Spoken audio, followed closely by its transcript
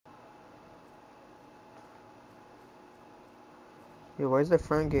Yo, why is the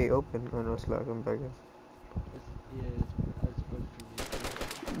front gate open? Oh no, it's locked. I'm back in. It's supposed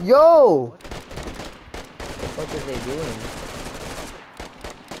to be. Yo! What? What the fuck is they doing?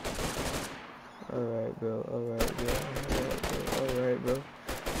 Alright, bro. Alright, bro. Alright, bro. Alright, bro.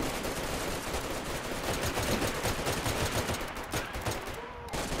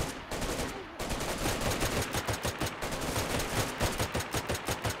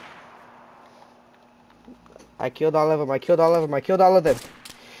 I killed all of them. I killed all of them. I killed all of them.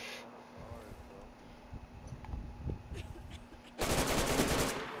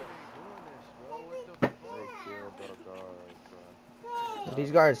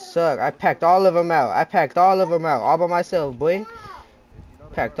 These guards suck. I packed all of them out. I packed all of them out. All by myself, boy.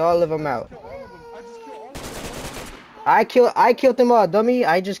 Packed all of them out. I killed them all, dummy.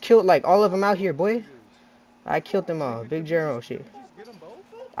 I just killed like all of them out here, boy. I killed them all. Big general shit.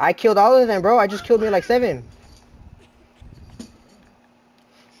 I killed all of them, bro. I just killed me like 7.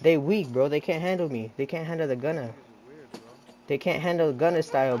 They weak, bro. They can't handle me. They can't handle the gunner. They can't handle gunner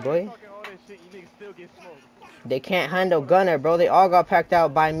style, boy. They can't handle gunner, bro. They all got packed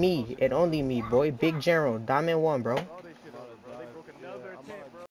out by me and only me, boy. Big general. Diamond 1, bro.